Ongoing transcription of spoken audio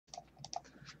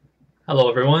Hello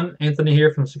everyone, Anthony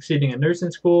here from Succeeding in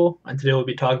Nursing School, and today we'll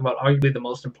be talking about arguably the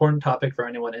most important topic for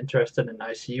anyone interested in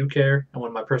ICU care, and one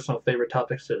of my personal favorite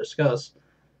topics to discuss,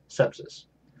 sepsis.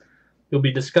 We'll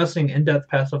be discussing in-depth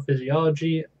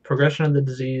pathophysiology, progression of the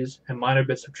disease, and minor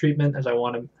bits of treatment, as I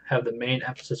want to have the main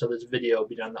emphasis of this video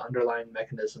be on the underlying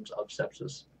mechanisms of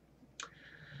sepsis.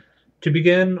 To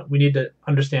begin, we need to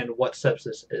understand what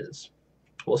sepsis is.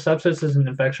 Well, sepsis is an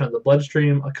infection of the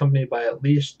bloodstream accompanied by at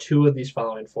least two of these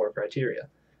following four criteria: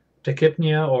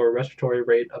 tachypnea, or a respiratory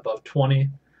rate above 20,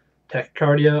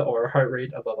 tachycardia, or a heart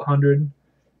rate above 100,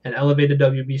 an elevated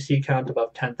WBC count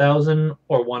above 10,000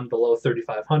 or one below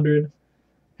 3,500,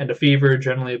 and a fever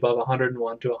generally above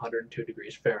 101 to 102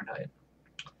 degrees Fahrenheit.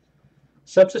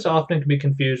 Sepsis often can be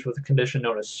confused with a condition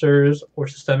known as SIRS, or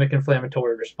systemic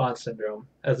inflammatory response syndrome,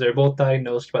 as they are both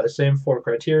diagnosed by the same four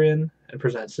criterion and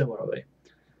present similarly.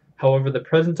 However, the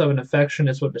presence of an infection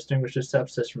is what distinguishes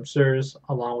sepsis from SIRS,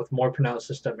 along with more pronounced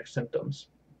systemic symptoms.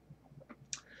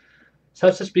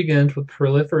 Sepsis begins with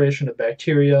proliferation of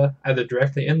bacteria, either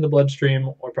directly in the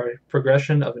bloodstream or by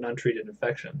progression of an untreated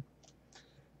infection.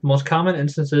 The most common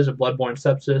instances of bloodborne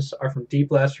sepsis are from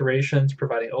deep lacerations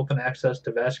providing open access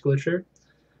to vasculature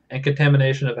and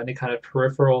contamination of any kind of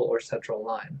peripheral or central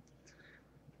line.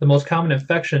 The most common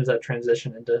infections that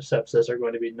transition into sepsis are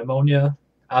going to be pneumonia,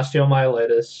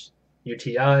 osteomyelitis,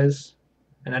 UTIs,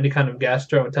 and any kind of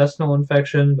gastrointestinal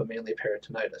infection, but mainly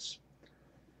peritonitis.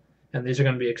 And these are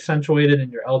going to be accentuated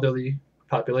in your elderly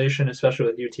population, especially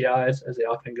with UTIs, as they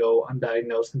often go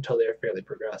undiagnosed until they are fairly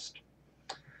progressed.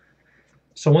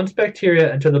 So once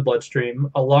bacteria enter the bloodstream,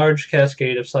 a large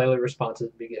cascade of cellular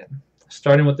responses begin,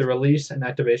 starting with the release and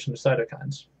activation of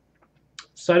cytokines.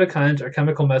 Cytokines are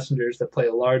chemical messengers that play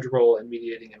a large role in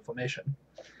mediating inflammation.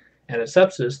 And in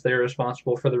sepsis, they are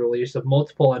responsible for the release of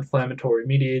multiple inflammatory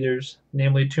mediators,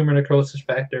 namely tumor necrosis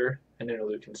factor and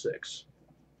interleukin-6.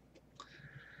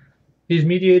 These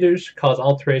mediators cause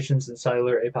alterations in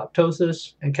cellular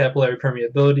apoptosis and capillary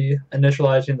permeability,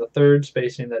 initializing the third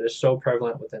spacing that is so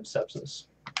prevalent within sepsis.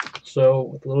 So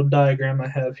with the little diagram I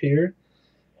have here,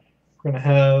 we're going to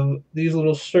have these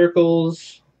little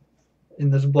circles in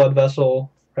this blood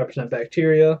vessel represent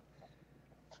bacteria.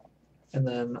 And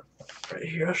then right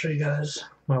here, I'll show you guys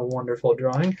my wonderful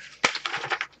drawing.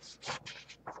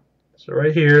 So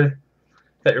right here,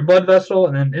 got your blood vessel,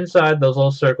 and then inside those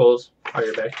little circles are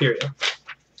your bacteria.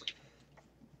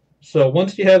 So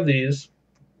once you have these,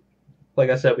 like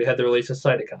I said, we had the release of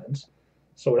cytokines.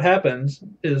 So what happens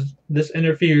is this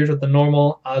interferes with the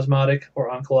normal osmotic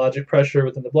or oncologic pressure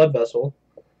within the blood vessel.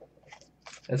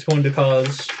 It's going to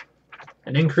cause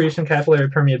an increase in capillary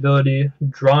permeability,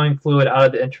 drawing fluid out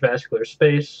of the intravascular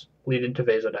space, leading to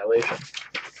vasodilation.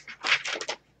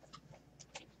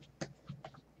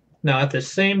 Now, at the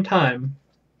same time,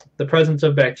 the presence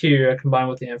of bacteria combined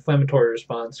with the inflammatory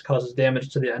response causes damage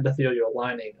to the endothelial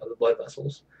lining of the blood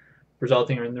vessels,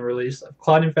 resulting in the release of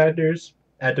clotting factors,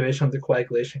 activation of the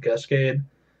coagulation cascade,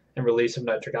 and release of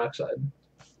nitric oxide.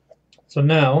 So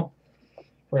now,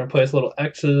 we're going to place little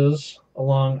X's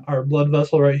along our blood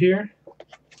vessel right here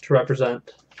to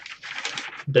represent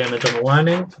damage on the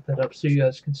lining. Put that up so you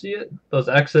guys can see it. Those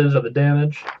X's are the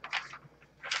damage.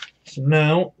 So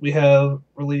now we have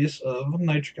release of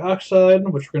nitric oxide,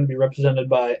 which we're going to be represented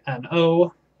by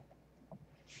NO.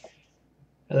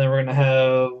 And then we're going to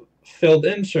have filled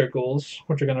in circles,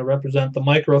 which are going to represent the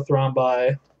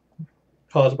microthrombi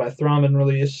caused by thrombin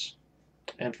release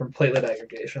and from platelet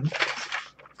aggregation.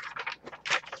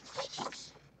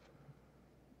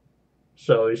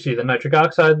 So you see the nitric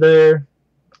oxide there,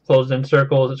 closed in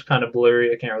circles. It's kind of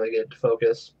blurry. I can't really get it to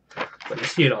focus, but you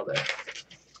see it all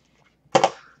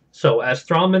there. So as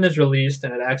thrombin is released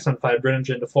and it acts on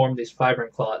fibrinogen to form these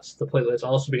fibrin clots, the platelets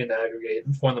also begin to aggregate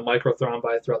and form the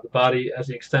microthrombi throughout the body, as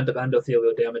the extent of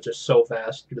endothelial damage is so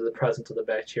vast due to the presence of the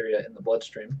bacteria in the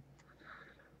bloodstream.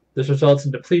 This results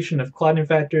in depletion of clotting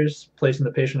factors, placing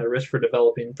the patient at risk for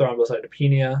developing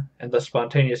thrombocytopenia, and the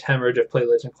spontaneous hemorrhage of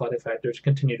platelets and clotting factors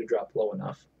continue to drop low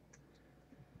enough.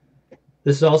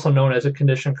 This is also known as a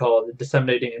condition called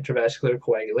disseminating intravascular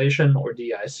coagulation, or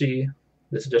DIC.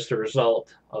 This is just a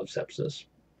result of sepsis.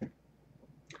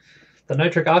 The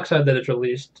nitric oxide that is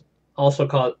released,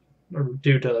 also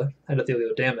due to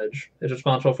endothelial damage, is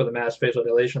responsible for the mass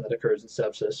vasodilation that occurs in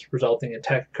sepsis, resulting in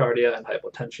tachycardia and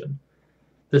hypotension.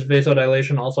 This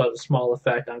vasodilation also has a small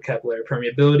effect on capillary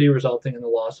permeability, resulting in the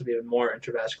loss of even more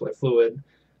intravascular fluid,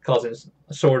 causing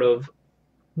a sort of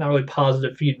not really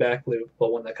positive feedback loop,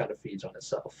 but one that kind of feeds on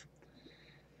itself.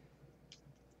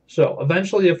 So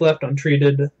eventually, if left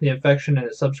untreated, the infection and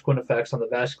its subsequent effects on the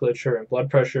vasculature and blood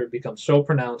pressure become so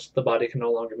pronounced the body can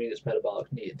no longer meet its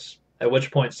metabolic needs, at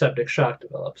which point septic shock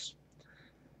develops.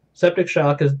 Septic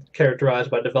shock is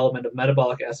characterized by development of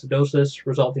metabolic acidosis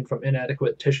resulting from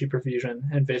inadequate tissue perfusion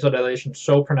and vasodilation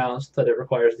so pronounced that it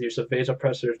requires the use of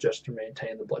vasopressors just to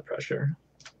maintain the blood pressure.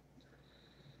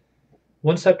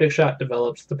 Once septic shock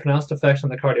develops, the pronounced effects on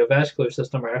the cardiovascular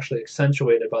system are actually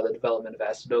accentuated by the development of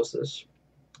acidosis.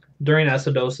 During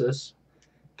acidosis,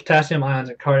 potassium ions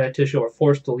in cardiac tissue are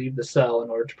forced to leave the cell in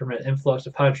order to permit influx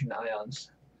of hydrogen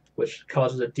ions, which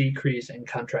causes a decrease in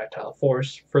contractile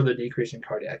force, further decreasing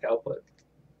cardiac output.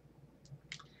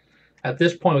 At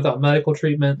this point, without medical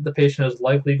treatment, the patient is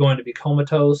likely going to be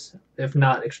comatose, if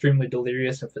not extremely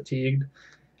delirious and fatigued,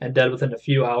 and dead within a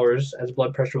few hours, as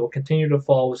blood pressure will continue to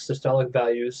fall with systolic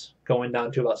values going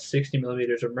down to about 60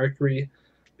 millimeters of mercury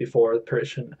before the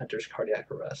patient enters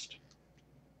cardiac arrest.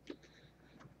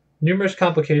 Numerous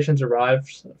complications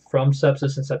arise from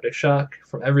sepsis and septic shock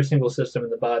from every single system in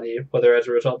the body, whether as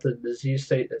a result of the disease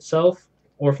state itself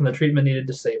or from the treatment needed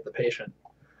to save the patient.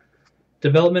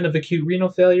 Development of acute renal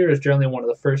failure is generally one of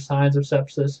the first signs of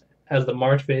sepsis, as the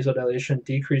marked vasodilation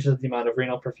decreases the amount of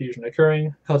renal perfusion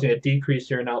occurring, causing a decreased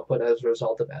urine output as a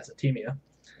result of azotemia.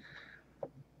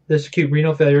 This acute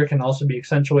renal failure can also be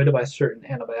accentuated by certain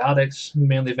antibiotics,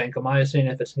 mainly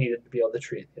vancomycin, if it's needed to be able to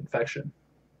treat the infection.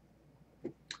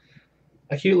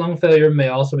 Acute lung failure may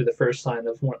also be the first sign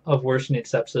of worsening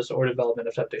sepsis or development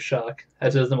of septic shock,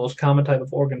 as it is the most common type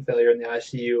of organ failure in the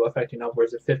ICU, affecting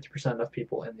upwards of 50% of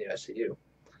people in the ICU.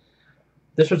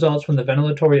 This results when the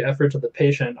ventilatory efforts of the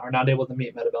patient are not able to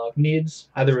meet metabolic needs,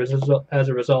 either as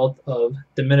a result of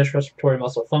diminished respiratory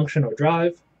muscle function or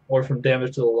drive, or from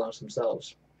damage to the lungs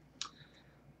themselves.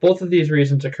 Both of these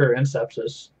reasons occur in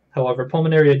sepsis. However,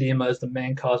 pulmonary edema is the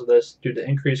main cause of this due to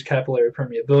increased capillary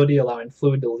permeability, allowing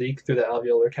fluid to leak through the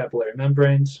alveolar capillary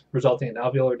membranes, resulting in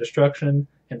alveolar destruction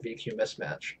and VQ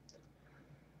mismatch.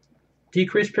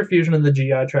 Decreased perfusion in the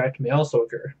GI tract may also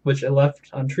occur, which, if left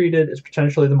untreated, is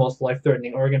potentially the most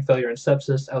life-threatening organ failure in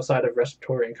sepsis outside of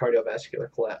respiratory and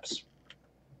cardiovascular collapse.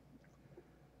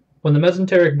 When the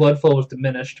mesenteric blood flow is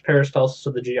diminished, peristalsis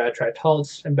of the GI tract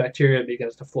halts and bacteria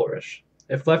begins to flourish.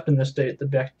 If left in this state, the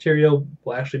bacteria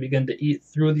will actually begin to eat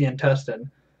through the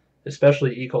intestine,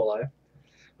 especially E. coli,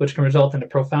 which can result in a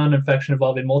profound infection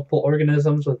involving multiple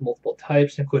organisms with multiple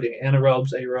types, including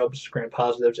anaerobes, aerobes,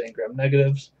 gram-positives, and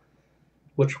gram-negatives,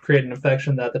 which will create an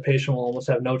infection that the patient will almost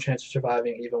have no chance of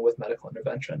surviving even with medical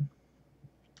intervention.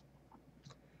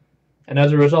 And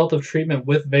as a result of treatment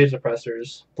with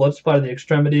vasopressors, blood supply to the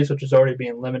extremities, which is already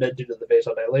being limited due to the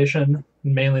vasodilation,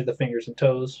 mainly the fingers and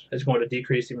toes, is going to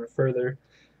decrease even further,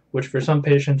 which for some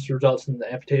patients results in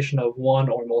the amputation of one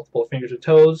or multiple fingers and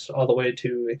toes, all the way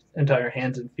to entire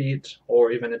hands and feet,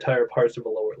 or even entire parts of a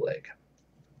lower leg.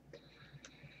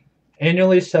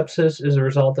 Annually, sepsis is a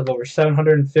result of over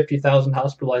 750,000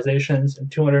 hospitalizations and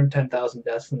 210,000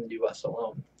 deaths in the U.S.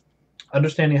 alone.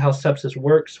 Understanding how sepsis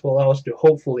works will allow us to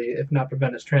hopefully, if not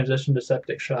prevent its transition to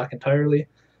septic shock entirely,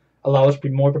 allow us to be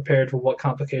more prepared for what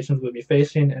complications we'll be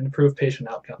facing and improve patient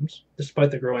outcomes, despite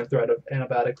the growing threat of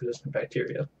antibiotic-resistant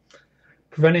bacteria.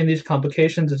 Preventing these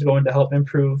complications is going to help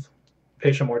improve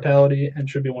patient mortality and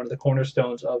should be one of the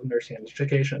cornerstones of nursing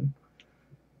education,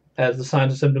 as the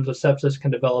signs and symptoms of sepsis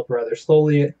can develop rather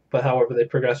slowly, but however they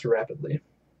progress rapidly.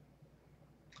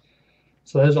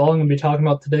 So that is all I'm going to be talking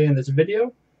about today in this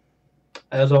video.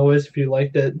 As always, if you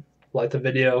liked it, like the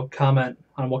video, comment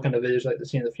on what kind of videos you'd like to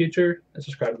see in the future, and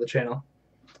subscribe to the channel.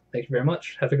 Thank you very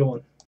much. Have a good one.